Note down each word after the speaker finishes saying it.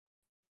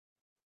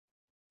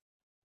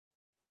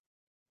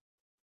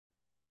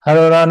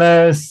Hello,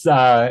 runners.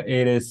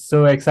 It is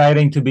so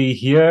exciting to be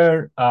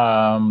here.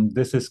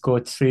 This is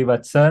Coach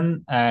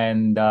Srivatsan,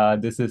 and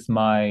this is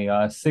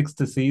my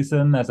sixth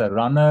season as a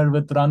runner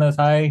with Runners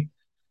High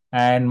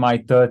and my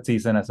third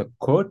season as a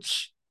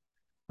coach.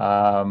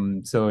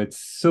 So it's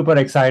super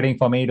exciting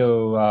for me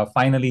to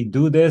finally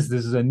do this.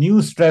 This is a new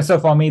stressor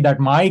for me that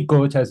my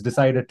coach has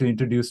decided to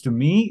introduce to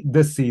me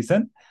this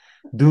season.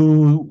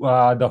 Do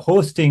the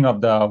hosting of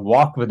the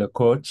walk with the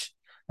coach,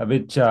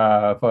 which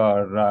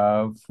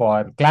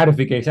for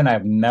clarification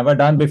I've never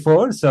done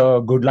before.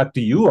 So good luck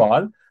to you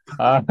all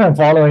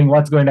following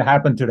what's going to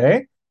happen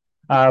today.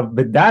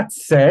 With that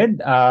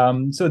said,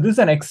 so this is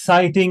an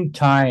exciting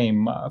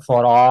time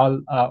for all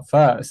of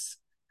us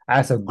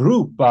as a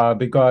group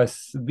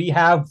because we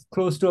have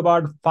close to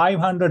about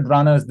 500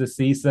 runners this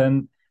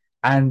season,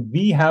 and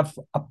we have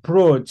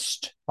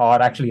approached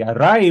or actually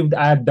arrived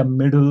at the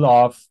middle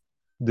of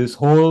this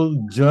whole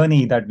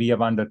journey that we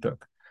have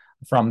undertook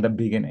from the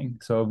beginning.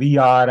 So we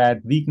are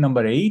at week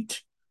number 8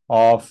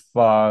 of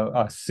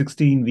a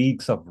 16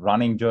 weeks of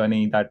running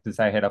journey that is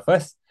ahead of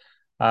us.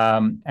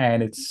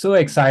 And it's so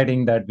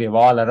exciting that we've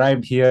all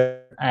arrived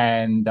here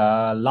and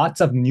lots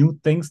of new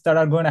things that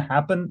are going to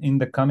happen in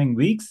the coming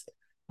weeks.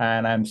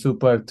 And I'm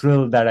super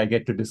thrilled that I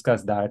get to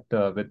discuss that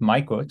with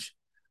my coach.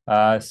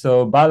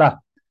 So,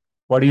 Bala,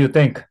 what do you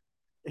think?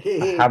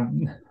 Hey, Have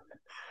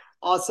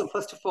awesome.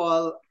 First of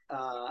all,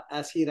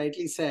 as he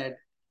rightly said,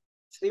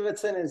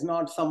 Srivatsan is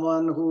not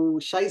someone who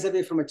shies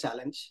away from a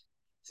challenge.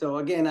 So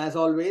again, as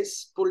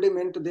always, pulled him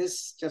into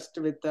this just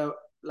with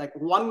like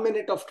 1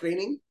 minute of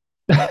training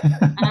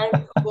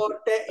and about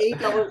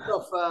 8 hours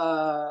of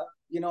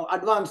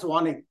advance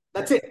warning.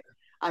 That's it.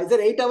 Either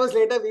 8 hours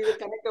later, we will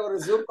connect our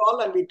Zoom call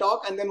and we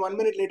talk, and then 1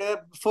 minute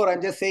later, before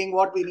I'm just saying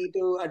what we need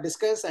to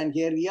discuss, and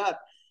here we are.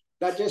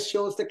 That just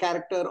shows the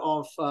character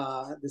of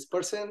this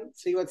person,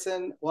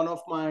 Srivatsan, one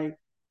of my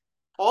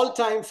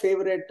all-time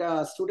favorite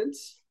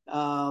students,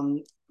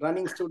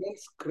 running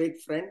students,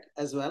 great friend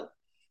as well.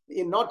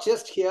 Not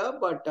just here,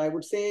 but I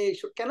would say,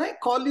 can I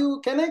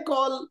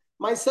call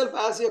myself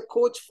as your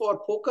coach for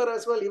poker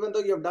as well, even though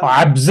you've done both?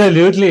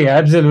 absolutely,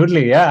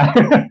 absolutely, yeah.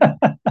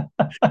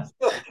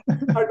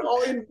 But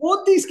in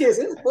both these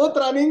cases, both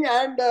running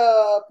and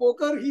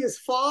poker, he is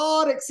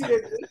far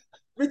exceeded me,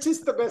 which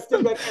is the best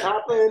thing that can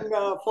happen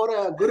for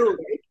a guru,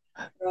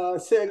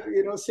 right? Say,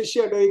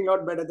 Sishya doing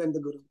not better than the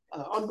guru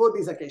on both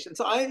these occasions.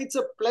 So it's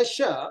a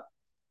pleasure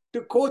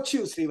to coach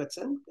you,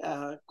 Srivatsan.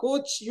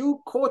 Coach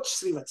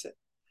Srivatsan.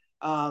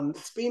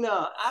 It's been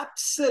an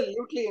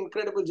absolutely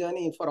incredible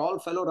journey for all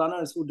fellow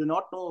runners who do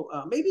not know.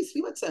 Maybe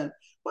Srivatsan,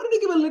 why don't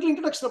you give a little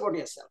introduction about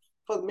yourself?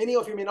 For many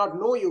of you may not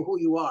know you, who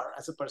you are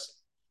as a person.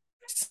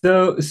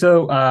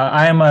 So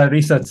I am a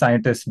research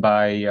scientist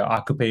by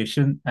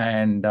occupation,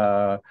 and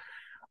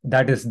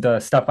that is the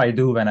stuff I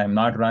do when I'm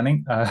not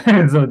running.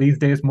 So these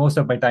days, most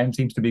of my time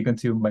seems to be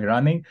consumed by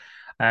running.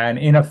 And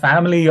in a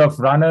family of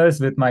runners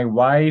with my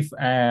wife,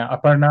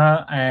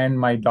 Aparna, and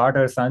my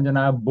daughter,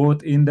 Sanjana,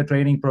 both in the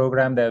training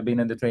program. They have been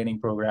in the training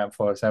program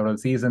for several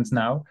seasons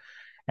now.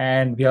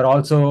 And we are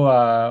also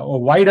a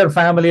wider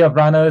family of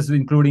runners,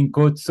 including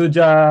Coach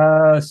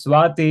Suja,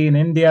 Swati in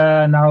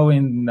India, now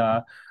in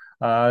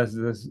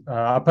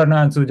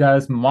Aparna and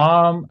Suja's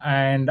mom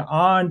and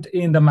aunt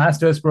in the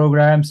master's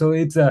program. So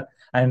it's a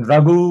and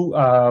Raghu,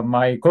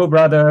 my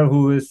co-brother,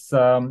 who is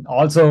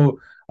also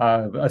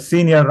a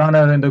senior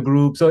runner in the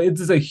group. So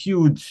it's a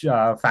huge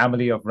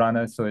family of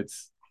runners. So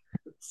It's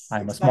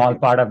I'm a small exciting.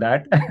 part of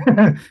that.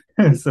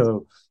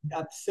 So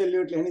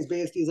Absolutely.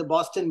 And he's a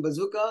Boston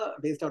bazooka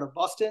based out of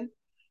Boston.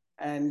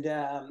 And,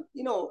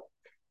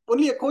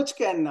 only a coach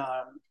can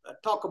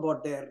talk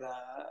about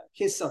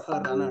his or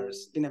her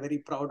runners in a very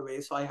proud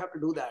way. So I have to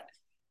do that.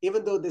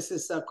 Even though this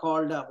is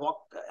called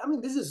Walk, I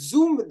mean, this is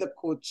Zoom with the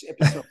coach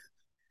episode.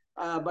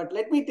 But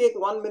let me take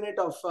 1 minute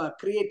of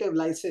creative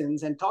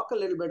license and talk a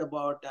little bit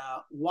about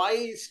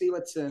why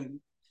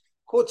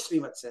Coach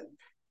Srivatsan,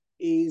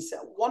 is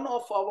one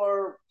of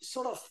our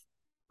sort of,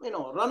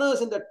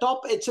 runners in the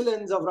top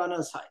echelons of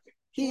runners high.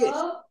 He is,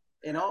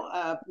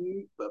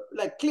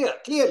 like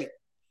clearly.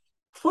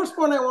 First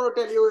point I want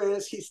to tell you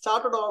is he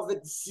started off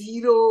with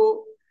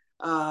zero,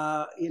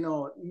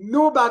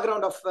 no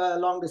background of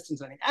long distance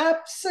running.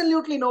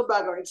 Absolutely no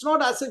background. It's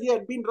not as if he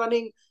had been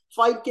running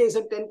 5Ks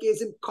and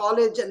 10Ks in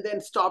college and then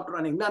stopped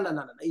running. No, no,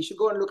 no, no. You should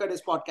go and look at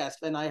his podcast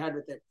when I had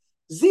with him.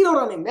 Zero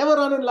running, never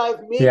run in life.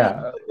 Maybe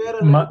yeah, there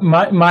a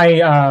little.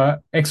 my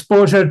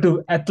exposure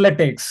to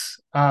athletics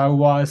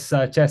was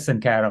chess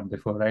and carom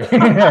before I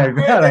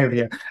arrived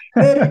here.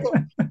 There you go.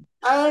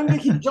 And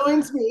he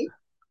joins me,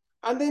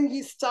 and then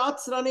he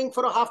starts running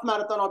for a half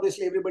marathon.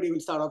 Obviously, everybody will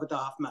start off with a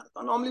half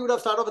marathon. Normally, would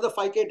have started off with a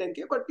 5K,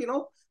 10K, but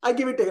I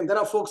give it to him. There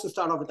are folks who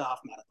start off with a half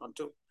marathon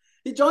too.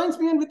 He joins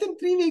me, and within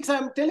 3 weeks,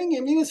 I'm telling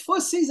him in his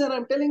first season,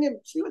 I'm telling him,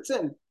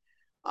 Stevenson,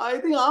 I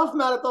think half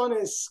marathon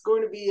is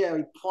going to be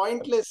a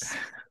pointless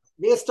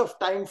waste of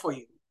time for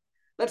you.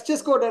 Let's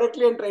just go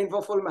directly and train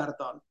for full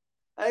marathon.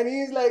 And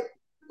he's like,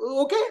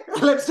 okay,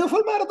 let's do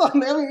full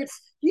marathon. I mean,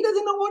 he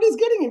doesn't know what he's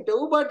getting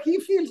into, but he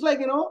feels like,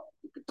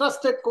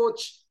 trusted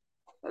coach.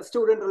 a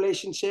student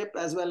relationship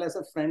as well as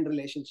a friend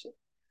relationship.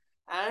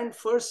 And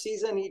first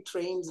season, he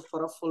trains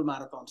for a full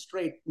marathon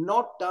straight,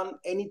 not done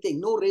anything,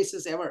 no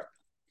races ever.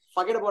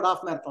 Forget about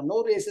half marathon,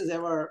 no races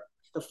ever.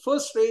 The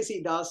first race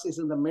he does is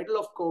in the middle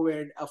of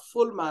COVID, a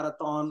full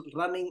marathon,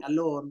 running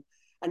alone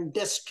and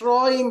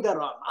destroying the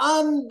run.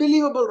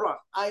 Unbelievable run.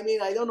 I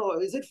mean, I don't know,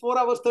 is it 4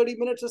 hours, 30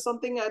 minutes or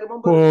something? I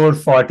remember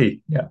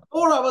 4:40. Yeah.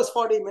 4 hours,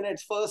 40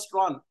 minutes, first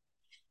run.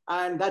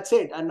 And that's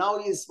it. And now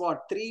he's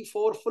what, 3,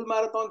 4 full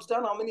marathons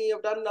done? How many you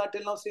have done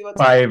till now, Srivatsan?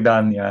 5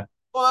 done, yeah.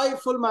 5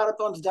 full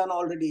marathons done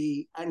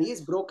already, and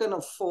he's broken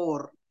a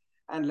 4.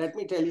 And let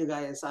me tell you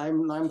guys,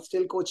 I'm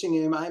still coaching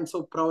him. I'm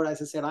so proud.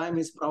 As I said, I'm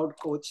his proud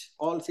coach.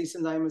 All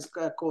seasons I'm his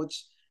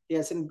coach. He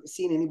hasn't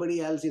seen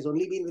anybody else. He's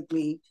only been with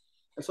me.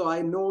 So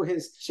I know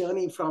his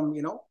journey from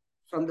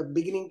the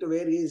beginning to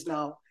where he is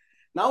now.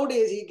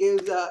 Nowadays he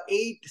gives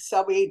 8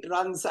 sub-8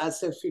 runs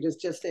as if it is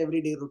just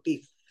everyday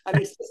routine, and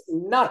it's just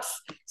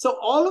nuts. So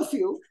all of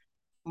you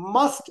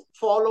must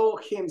follow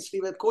him,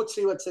 Coach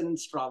Srivatsan in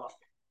Strava.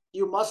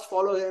 You must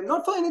follow him,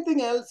 not for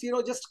anything else,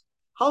 just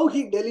how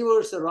he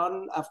delivers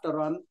run after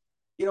run.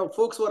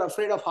 Folks who are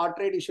afraid of heart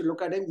rate, you should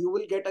look at him. You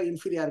will get an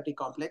inferiority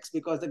complex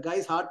because the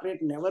guy's heart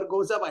rate never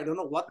goes up. I don't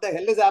know what the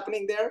hell is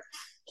happening there.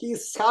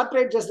 His heart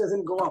rate just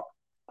doesn't go up.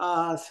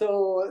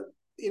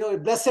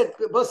 Blessed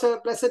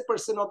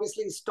person,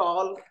 obviously is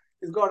tall.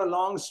 He's got a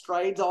long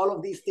strides. All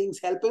of these things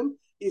help him.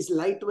 He's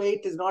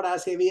lightweight. Is not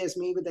as heavy as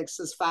me with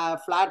excess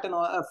flab and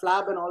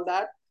all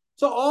that.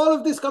 So all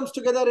of this comes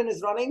together in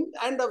his running,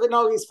 and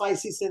now he's 5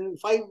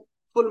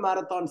 full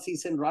marathon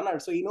season runner.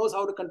 So he knows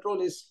how to control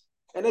his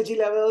energy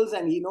levels,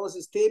 and he knows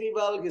his theory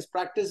well, his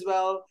practice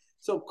well.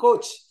 So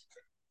coach,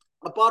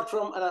 apart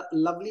from a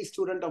lovely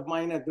student of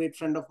mine, a great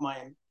friend of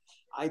mine,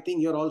 I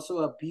think you're also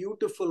a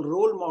beautiful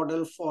role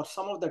model for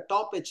some of the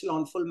top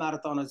echelon full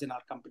marathoners in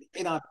our company,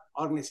 in our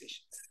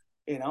organization.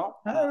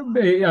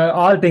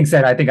 All things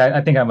said, I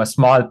think I'm a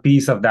small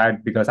piece of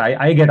that because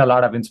I get a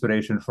lot of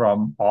inspiration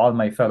from all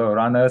my fellow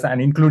runners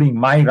and including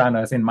my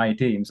runners in my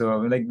team.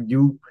 So like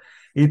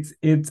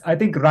it's I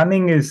think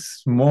running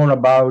is more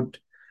about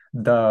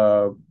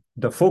the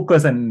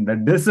focus and the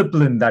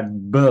discipline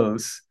that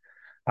builds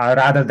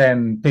rather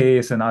than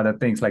pace and other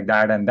things like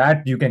that. And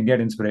that you can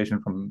get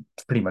inspiration from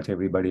pretty much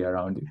everybody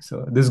around you.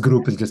 So this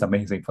group is just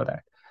amazing for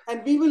that.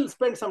 And we will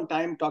spend some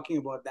time talking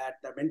about that,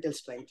 the mental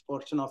strength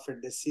portion of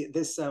it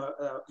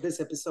this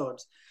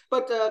episodes.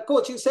 But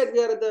coach, you said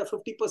we are at the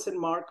 50%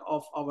 mark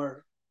of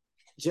our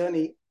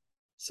journey.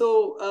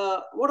 So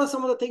what are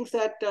some of the things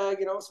that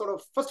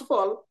first of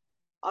all,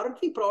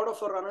 aren't we proud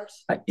of our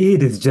runners?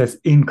 It is just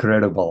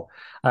incredible.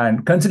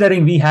 And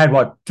considering we had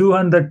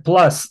 200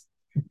 plus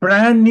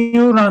brand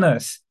new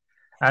runners,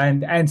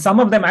 and some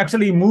of them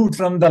actually moved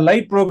from the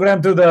light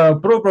program to the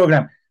pro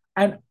program,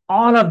 and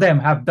all of them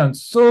have done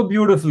so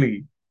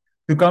beautifully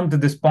to come to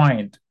this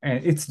point,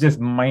 and it's just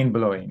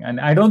mind-blowing. And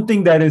I don't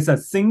think there is a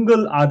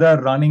single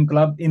other running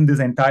club in this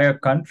entire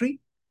country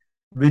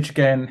which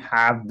can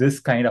have this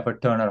kind of a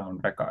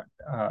turnaround record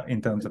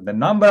in terms of the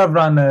number of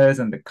runners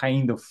and the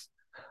kind of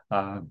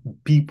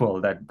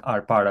people that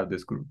are part of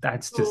this group.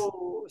 That's just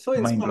so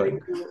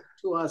inspiring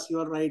to us. You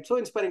are right. So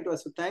inspiring to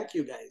us. So thank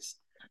you guys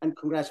and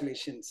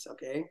congratulations.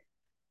 Okay.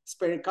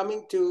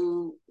 Coming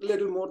to a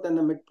little more than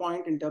the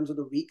midpoint in terms of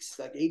the weeks,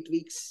 like 8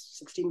 weeks,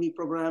 16-week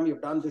program.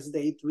 You've done, this is the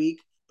 8th week,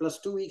 plus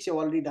 2 weeks. You've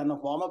already done a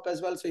warm-up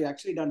as well. So you've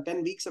actually done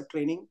 10 weeks of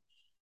training.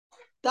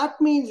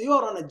 That means you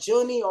are on a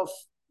journey of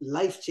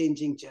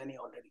life-changing journey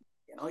already.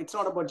 It's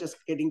not about just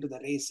getting to the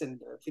race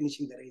and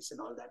finishing the race and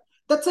all that.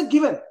 That's a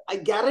given. I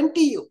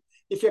guarantee you.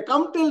 If you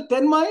come till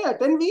 10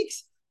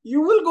 weeks,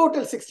 you will go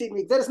till 16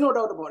 weeks. There is no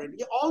doubt about it.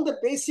 All the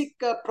basic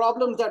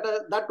problems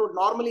that would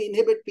normally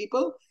inhibit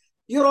people,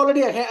 you're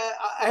already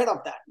ahead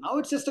of that. Now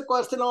it's just a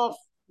question of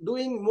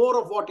doing more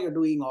of what you're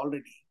doing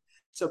already.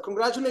 So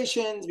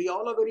congratulations. We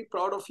all are very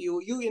proud of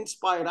you. You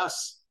inspire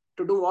us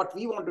to do what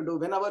we want to do.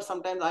 Whenever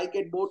sometimes I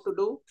get bored to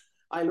do,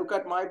 I look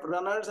at my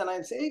runners and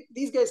I say, hey,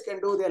 these guys can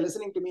do, they're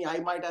listening to me. I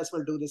might as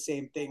well do the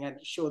same thing and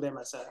show them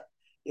as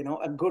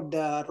a good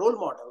role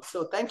model.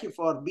 So thank you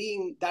for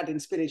being that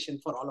inspiration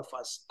for all of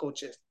us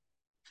coaches.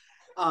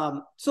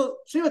 So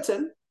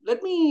Srivatsan,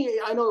 let me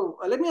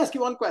ask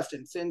you one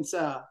question, since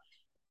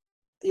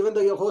even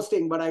though you're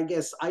hosting, but I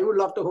guess I would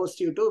love to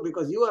host you too,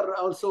 because you are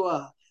also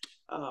a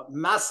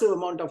massive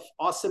amount of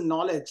awesome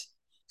knowledge.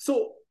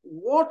 So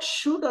what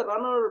should a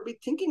runner be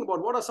thinking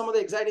about? What are some of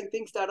the exciting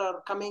things that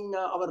are coming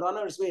our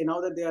runners' way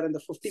now that they are in the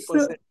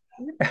 50%?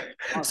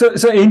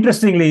 So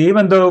interestingly,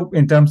 even though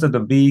in terms of the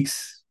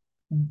weeks,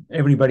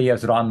 everybody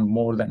has run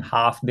more than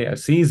half their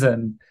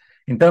season,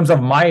 in terms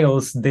of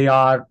miles, they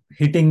are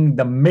hitting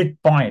the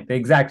midpoint, the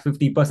exact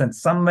 50%,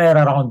 somewhere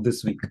around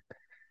this week.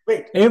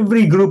 Wait.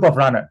 Every group of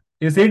runner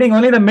is hitting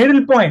only the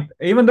middle point.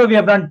 Even though we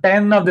have done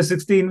 10 of the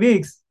 16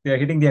 weeks, they are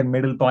hitting their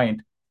middle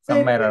point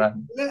somewhere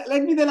around.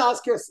 Let me then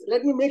ask you,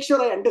 let me make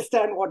sure I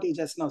understand what you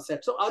just now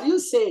said. So are you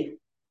saying,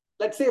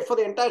 let's say for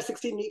the entire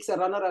 16 weeks, a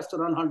runner has to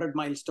run 100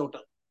 miles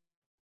total?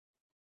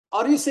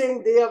 Are you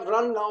saying they have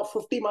run now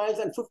 50 miles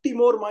and 50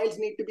 more miles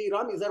need to be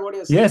run? Is that what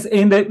you're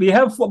saying? Yes, we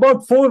have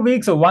about 4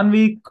 weeks or 1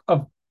 week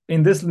of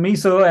in this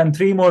meso and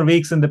 3 more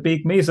weeks in the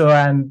peak meso,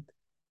 and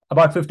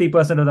about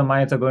 50% of the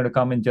miles are going to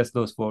come in just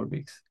those 4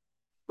 weeks.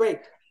 Wait.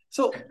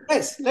 So,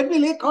 guys, let me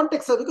lay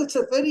context because it's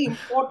a very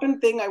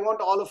important thing I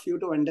want all of you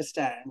to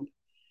understand.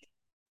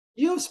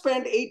 You've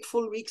spent 8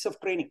 full weeks of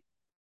training,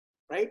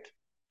 right?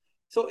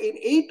 So in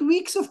 8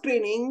 weeks of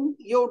training,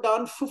 you've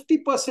done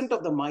 50%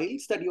 of the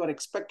miles that you are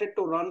expected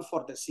to run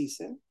for the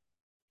season.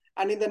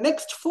 And in the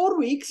next 4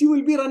 weeks, you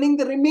will be running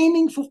the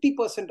remaining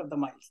 50% of the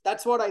miles.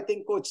 That's what I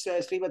think Coach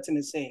Srivatsan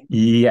is saying.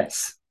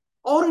 Yes.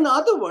 Or in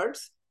other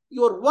words,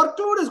 your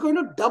workload is going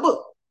to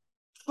double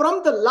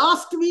from the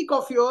last week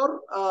of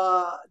your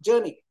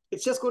journey.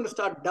 It's just going to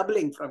start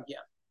doubling from here.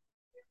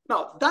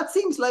 Now, that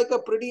seems like a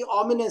pretty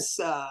ominous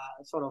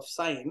sort of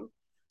sign.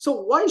 So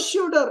why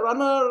should a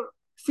runner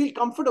feel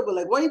comfortable?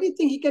 Like, why do you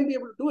think he can be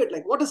able to do it?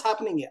 Like, what is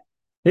happening here?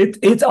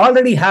 It's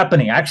already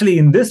happening. Actually,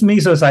 in this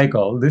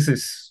mesocycle, this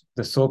is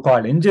the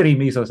so-called injury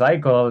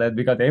mesocycle,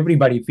 because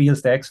everybody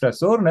feels the extra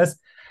soreness.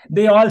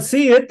 They all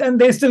see it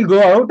and they still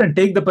go out and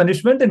take the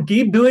punishment and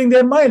keep doing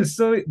their miles.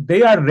 So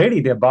they are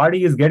ready. Their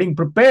body is getting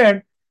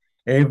prepared.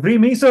 Every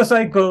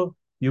mesocycle,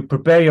 you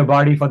prepare your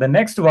body for the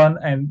next one,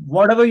 and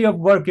whatever your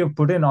work you've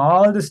put in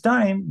all this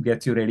time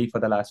gets you ready for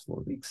the last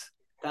 4 weeks.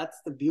 That's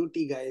the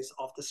beauty, guys,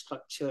 of the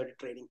structured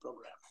training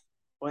program.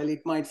 While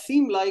it might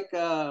seem like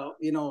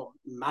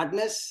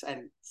madness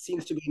and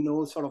seems to be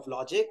no sort of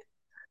logic,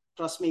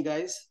 trust me,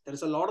 guys, there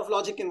is a lot of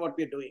logic in what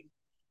we're doing.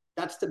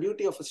 That's the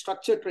beauty of a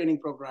structured training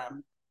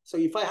program. So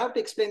if I have to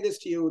explain this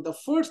to you, the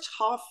first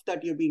half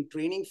that you've been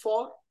training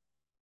for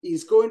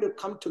is going to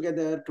come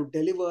together to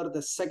deliver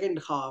the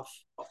second half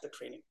of the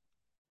training.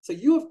 So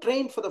you have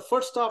trained for the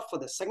first half, for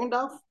the second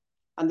half,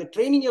 and the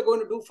training you're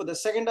going to do for the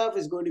second half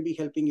is going to be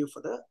helping you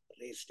for the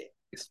race day.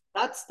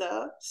 That's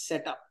the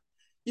setup.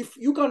 If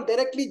you can't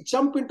directly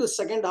jump into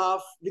second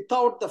half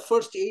without the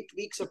first 8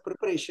 weeks of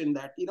preparation,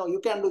 that you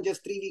can do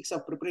just 3 weeks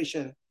of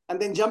preparation and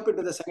then jump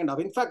into the second half.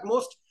 In fact,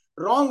 most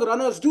wrong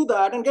runners do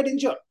that and get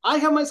injured. I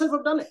have myself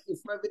have done it.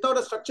 Without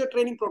a structured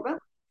training program,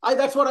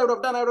 that's what I would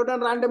have done. I would have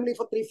done randomly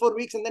for 3-4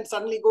 weeks and then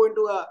suddenly go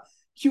into a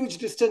huge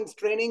distance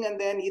training, and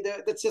then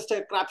either that's just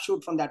a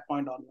crapshoot from that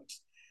point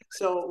onwards.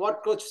 So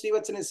what Coach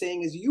Srivatsan is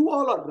saying is, you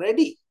all are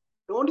ready.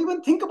 Don't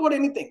even think about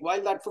anything.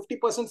 While that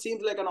 50%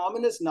 seems like an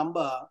ominous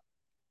number,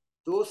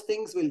 those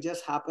things will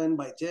just happen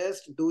by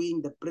just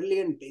doing the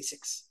brilliant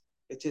basics,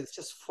 which is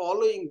just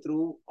following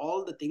through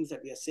all the things that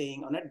we are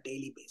saying on a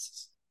daily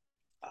basis.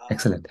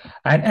 Excellent.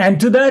 And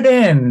to that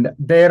end,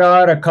 there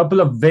are a couple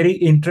of very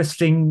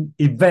interesting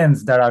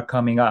events that are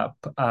coming up.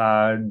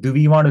 Do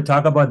we want to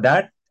talk about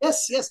that?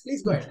 Yes,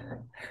 please go ahead.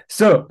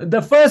 So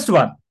the first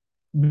one,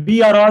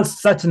 we are all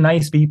such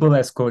nice people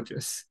as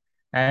coaches.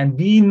 And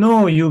we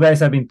know you guys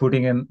have been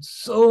putting in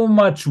so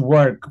much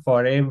work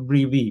for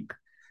every week.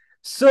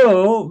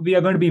 So we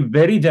are going to be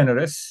very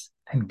generous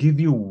and give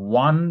you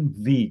 1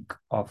 week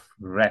of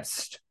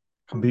rest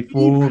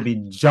before we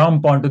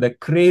jump onto the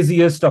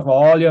craziest of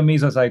all your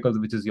mesocycles,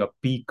 which is your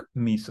peak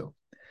meso.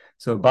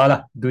 So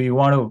Bala, do you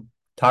want to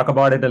talk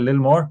about it a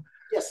little more?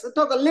 Yes, let's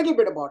talk a little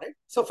bit about it.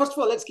 So first of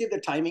all, let's give the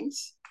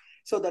timings.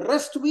 So the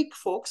rest week,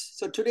 folks,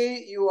 so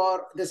today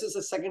this is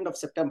the 2nd of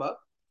September,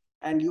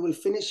 and you will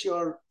finish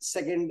your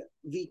 2nd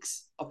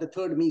weeks of the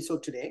 3rd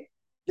meso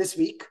this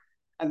week.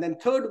 And then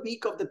 3rd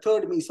week of the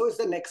 3rd meso is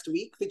the next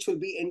week, which will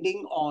be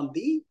ending on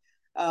the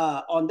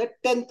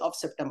 10th of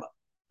September.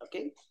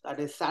 Okay, that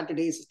is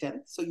Saturday's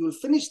 10th. So you will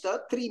finish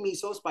the 3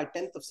 mesos by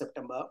 10th of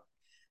September.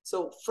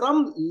 So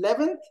from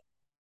 11th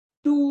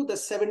to the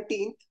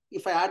 17th,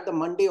 if I add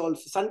the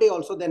Sunday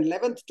also, then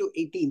 11th to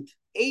 18th,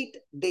 8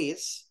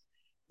 days,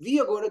 we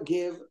are going to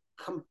give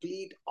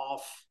complete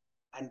off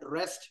and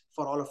rest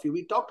for all of you.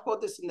 We talked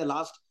about this in the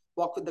last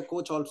Walk with the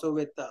Coach also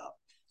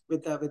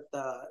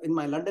in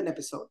my London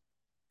episode.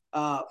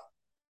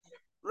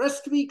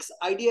 Rest week's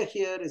idea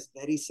here is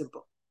very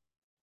simple.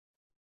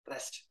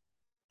 Rest.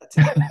 That's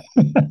it.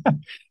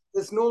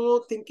 There's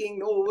no thinking,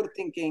 no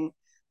overthinking.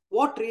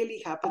 What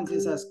really happens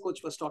is, as Coach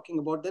was talking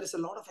about, there is a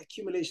lot of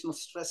accumulation of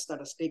stress that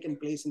has taken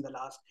place in the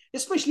last,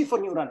 especially for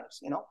new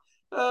runners.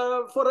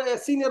 For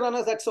senior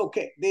runners, that's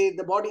okay.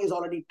 The body is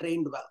already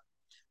trained well.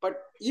 But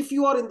if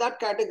you are in that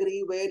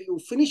category where you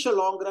finish a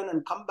long run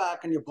and come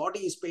back and your body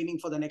is paining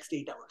for the next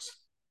 8 hours,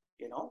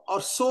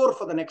 or sore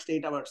for the next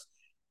 8 hours,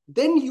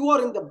 then you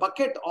are in the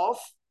bucket of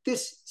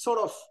this sort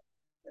of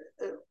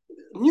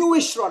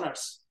newish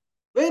runners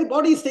where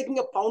body is taking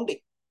a pounding.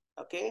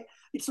 Okay,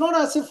 it's not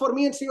as if for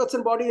me and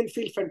Srivatsan body will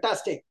feel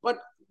fantastic, but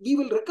we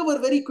will recover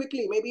very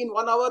quickly. Maybe in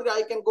 1 hour,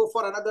 I can go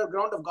for another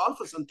round of golf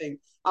or something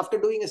after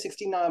doing a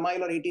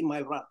 16-mile or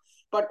 18-mile run.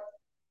 But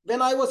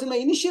when I was in the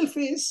initial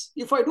phase,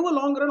 if I do a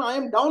long run, I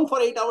am down for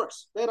 8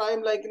 hours, where I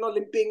am like,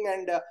 limping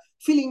and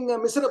feeling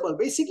miserable.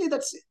 Basically,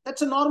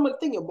 that's a normal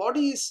thing. Your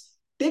body is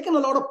taken a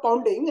lot of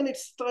pounding, and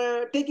it's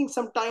taking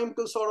some time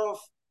to sort of,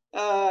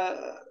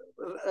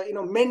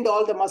 mend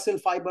all the muscle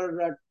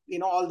fiber,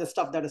 all the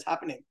stuff that is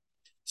happening.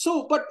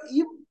 So, but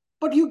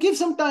but you give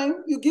some time,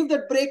 you give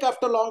that break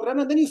after long run,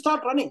 and then you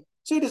start running.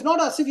 So it is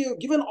not as if you've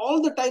given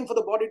all the time for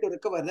the body to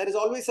recover. There is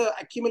always an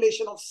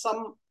accumulation of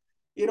some,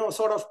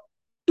 sort of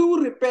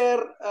to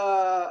repair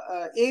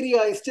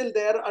area is still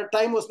there. Our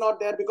time was not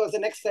there because the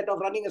next set of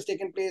running has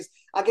taken place.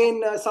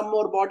 Again, some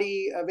more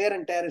body wear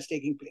and tear is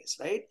taking place,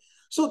 right?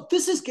 So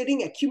this is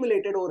getting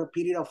accumulated over a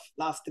period of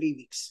last 3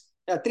 weeks,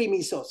 3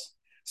 mesos.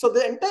 So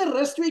the entire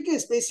rest week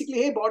is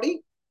basically, hey,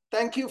 body,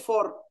 thank you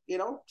for,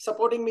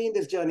 supporting me in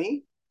this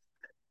journey.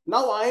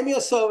 Now I am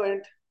your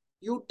servant.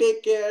 You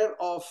take care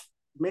of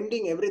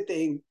mending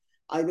everything.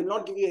 I will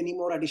not give you any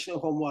more additional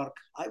homework.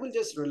 I will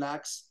just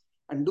relax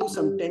and do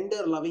some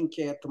tender, loving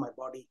care to my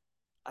body.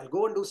 I'll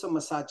go and do some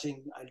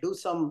massaging. I'll do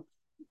some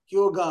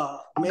yoga,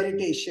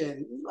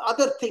 meditation,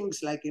 other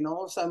things like,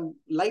 some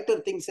lighter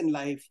things in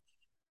life,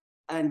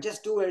 and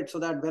just do it so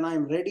that when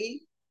I'm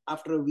ready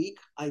after a week,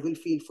 I will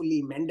feel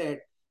fully mended,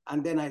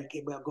 and then I'll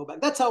go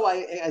back. That's how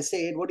I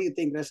say it. What do you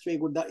think, rest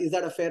week? Is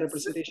that a fair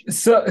representation?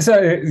 So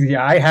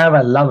yeah, I have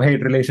a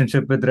love-hate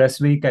relationship with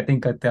rest week. I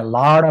think a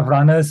lot of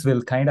runners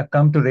will kind of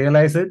come to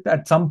realize it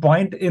at some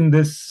point in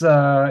this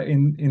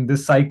in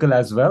this cycle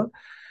as well.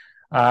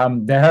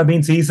 There have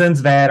been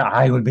seasons where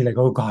I would be like,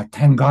 oh God,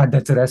 thank God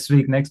that's a rest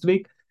week next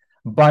week.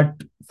 But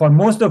for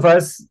most of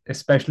us,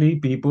 especially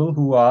people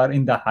who are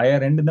in the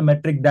higher end in the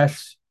metric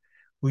dash,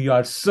 we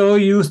are so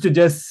used to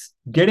just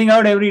getting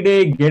out every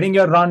day, getting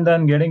your run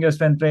done, getting your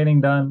strength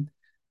training done.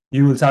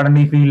 You will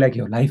suddenly feel like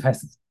your life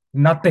has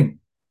nothing.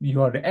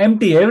 You are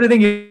empty.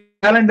 Everything in your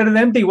calendar is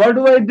empty. What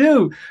do I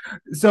do?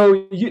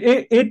 So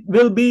it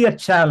will be a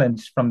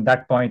challenge from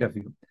that point of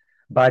view.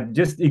 But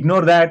just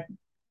ignore that.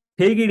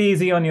 Take it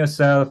easy on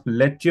yourself.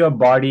 Let your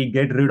body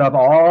get rid of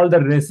all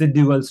the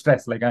residual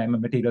stress. Like, I'm a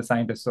material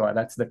scientist, so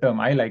that's the term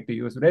I like to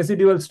use.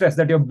 Residual stress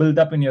that you've built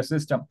up in your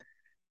system.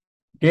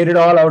 Get it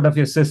all out of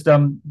your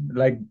system.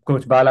 Like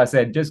Coach Bala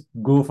said, just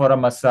go for a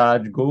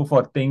massage, go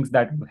for things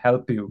that will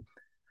help you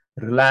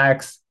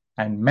relax,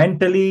 and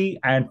mentally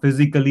and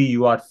physically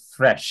you are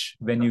fresh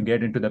when you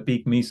get into the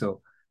peak meso.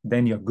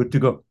 Then you're good to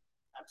go.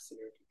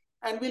 Absolutely.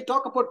 And we'll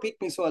talk about peak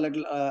meso a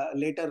little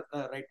later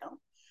right now.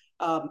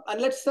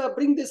 And let's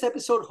bring this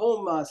episode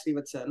home,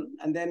 Srivatsan,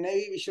 and then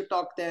maybe we should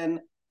talk then.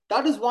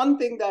 That is one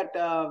thing that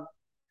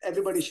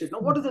everybody should know.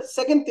 What is the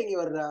second thing you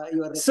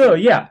are? So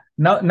yeah,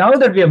 now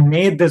that we have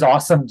made this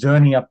awesome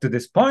journey up to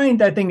this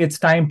point, I think it's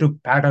time to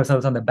pat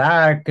ourselves on the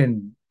back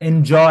and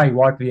enjoy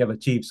what we have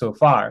achieved so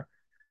far.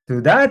 To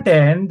that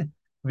end,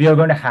 we are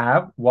going to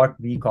have what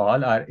we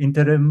call our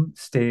interim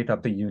State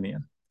of the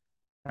Union.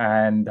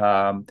 And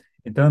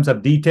in terms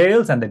of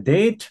details and the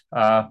date,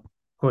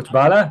 Coach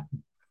Bala?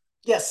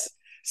 Yes.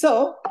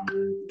 So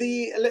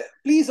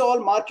please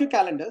all mark your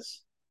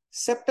calendars.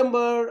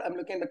 September, I'm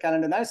looking at the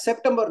calendar now,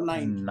 September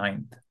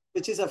 9th.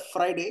 Which is a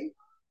Friday,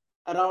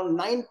 around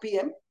 9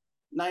 p.m.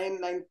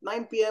 9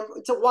 p.m.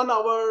 It's a 1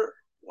 hour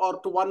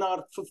or to 1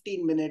 hour,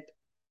 15-minute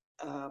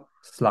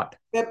slot.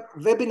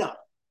 Webinar.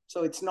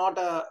 So it's not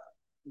a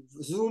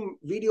Zoom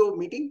video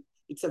meeting.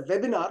 It's a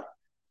webinar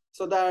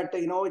so that,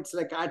 it's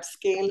like at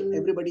scale,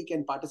 everybody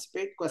can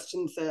participate.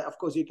 Questions, of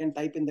course, you can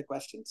type in the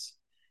questions.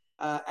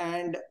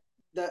 And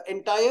the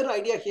entire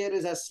idea here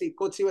is, as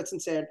Coach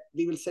Srivatsan said,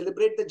 we will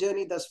celebrate the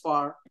journey thus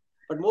far.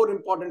 But more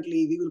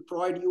importantly, we will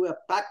provide you a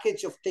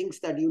package of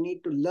things that you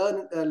need to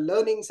learn,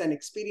 learnings and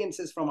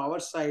experiences from our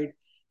side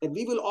that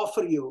we will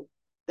offer you,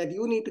 that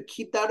you need to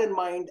keep that in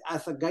mind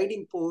as a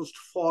guiding post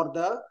for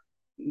the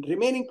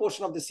remaining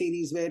portion of the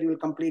series where you will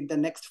complete the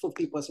next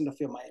 50% of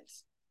your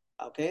miles.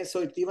 Okay,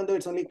 so even though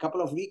it's only a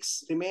couple of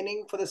weeks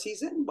remaining for the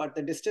season, but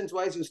the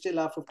distance-wise, you still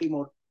have 50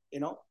 more,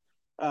 50%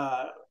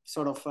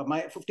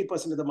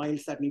 of the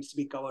miles that needs to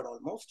be covered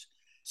almost.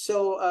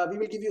 So we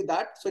will give you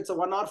that. So it's a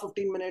 1 hour,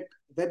 15-minute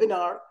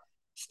webinar,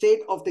 State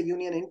of the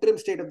Union, interim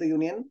State of the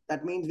Union.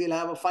 That means we'll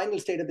have a final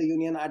State of the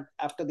Union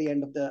after the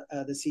end of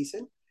the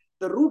season.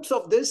 The roots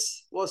of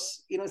this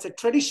was, it's a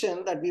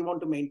tradition that we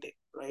want to maintain,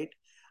 right?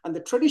 And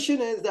the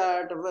tradition is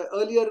that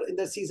earlier in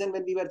the season,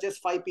 when we were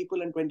just 5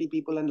 people and 20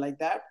 people and like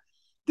that,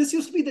 this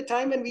used to be the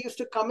time when we used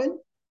to come in,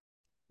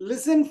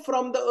 listen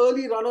from the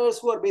early runners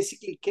who are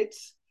basically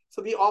kids.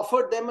 So we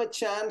offered them a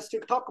chance to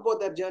talk about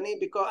their journey,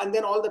 and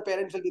then all the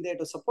parents will be there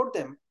to support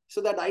them.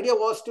 So that idea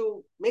was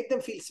to make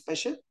them feel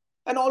special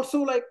and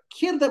also like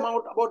hear them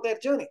out about their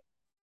journey.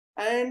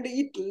 And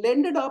it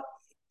ended up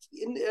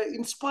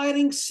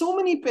inspiring so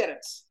many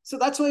parents. So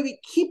that's why we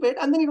keep it.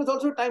 And then it was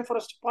also time for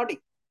us to party.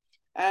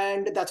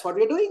 And that's what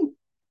we're doing.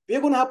 We're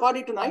going to have a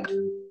party tonight,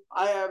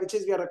 which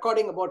is we are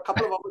recording about a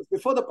couple of hours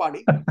before the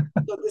party.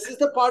 So this is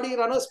the party,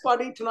 runners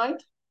party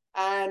tonight.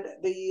 And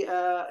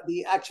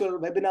the actual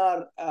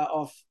webinar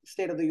of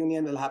State of the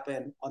Union will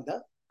happen on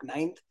the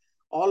 9th.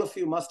 All of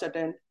you must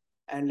attend,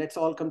 and let's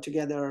all come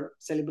together,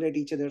 celebrate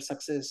each other's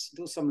success,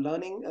 do some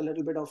learning, a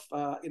little bit of,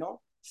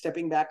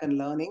 stepping back and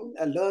learning,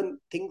 learn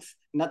things.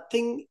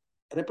 Nothing,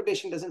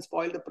 repetition doesn't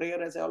spoil the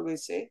prayer, as I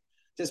always say.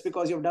 Just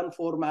because you've done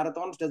 4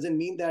 marathons doesn't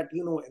mean that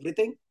you know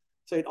everything.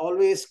 So it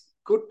always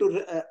good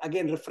to,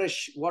 again,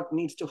 refresh what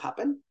needs to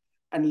happen.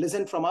 and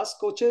listen from us,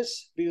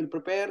 coaches. We will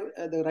prepare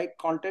the right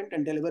content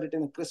and deliver it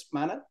in a crisp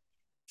manner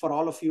for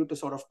all of you to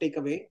sort of take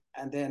away.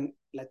 And then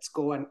let's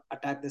go and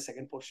attack the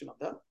second portion of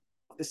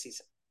the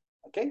season.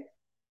 Okay.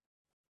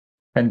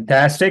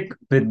 Fantastic.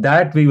 With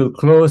that, we will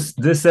close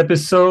this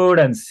episode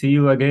and see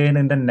you again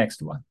in the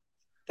next one.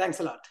 Thanks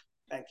a lot.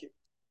 Thank you.